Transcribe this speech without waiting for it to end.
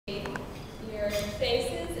your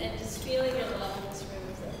faces and just feeling your love in this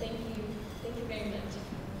room. So thank you very much.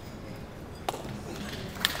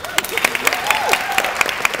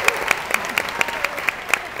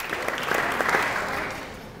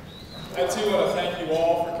 I too want to thank you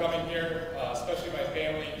all for coming here, especially my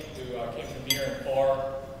family who came from near and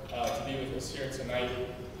far to be with us here tonight.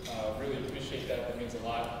 Really appreciate that. That means a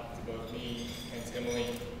lot to both me and to Emily.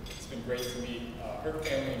 It's been great to meet her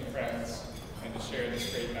family and friends and to share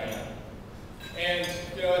this great night. And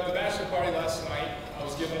you know, at the bachelor party last night, I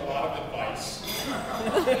was given a lot of advice.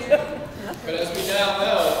 But as we now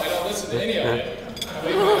know, I don't listen to any of it. I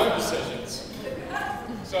make my own decisions.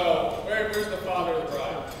 So where's the father of the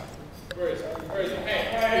bride? Where is he? Where is he?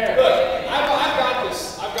 Hey, look,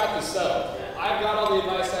 I've got this settled. I've got all the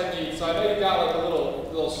advice I need, so I know you got like a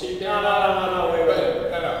little sheet there. No, wait.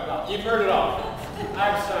 No. You've heard it all.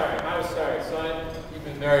 I'm sorry, son. You've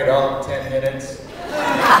been married all of 10 minutes.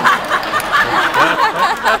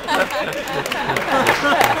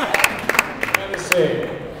 Let me see.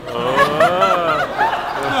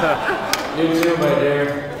 You too, my dear.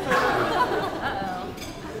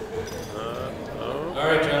 All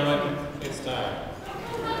right, gentlemen, it's time.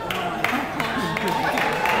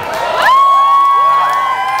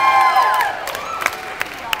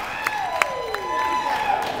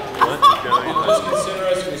 Please consider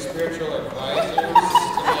us your spiritual advisors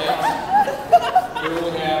tonight. We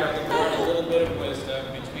will have a little bit of wisdom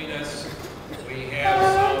between us. We have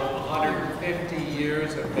some 150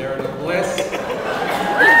 years of marital bliss.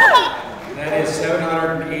 That is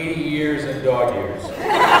 780 years of dog years.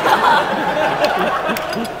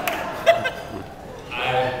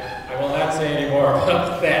 I will not say any more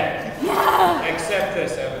about that. Except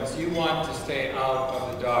this, Evans, you want to stay out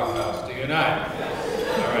of the doghouse, do you not?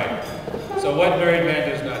 All right. So what married man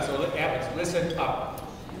does not? So Evans, listen up.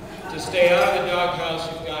 To stay out of the doghouse,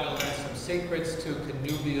 you've got to learn some secrets to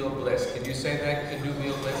connubial bliss. Can you say that,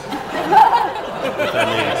 connubial bliss?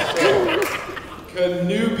 Yes.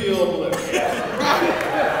 Connubial bliss. Yes.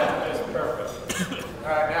 That's perfect. All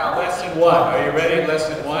right, now lesson 1. Are you ready?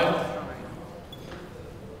 Lesson 1.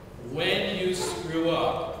 When you screw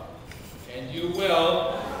up, and you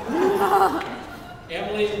will,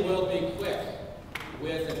 Emily will be quick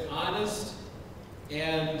with an honest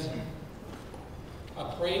and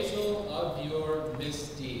appraisal of your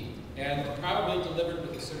misdeed, and probably delivered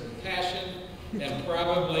with a certain passion, and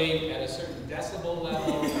probably at a certain decibel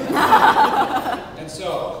level. And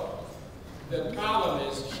so, the problem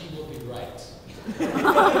is she will be right.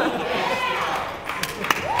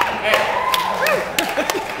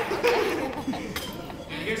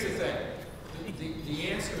 And here's the thing. The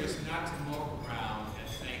answer is not to mope around and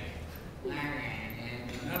think,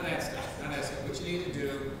 none of that stuff. None of that stuff. What you need to do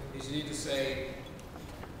is you need to say,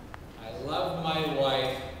 I love my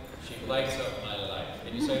wife, she lights up my life.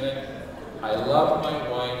 Can you say that? I love my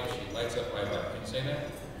wife, she lights up my life. Can you say that?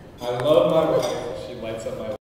 I love my wife, she lights up my life.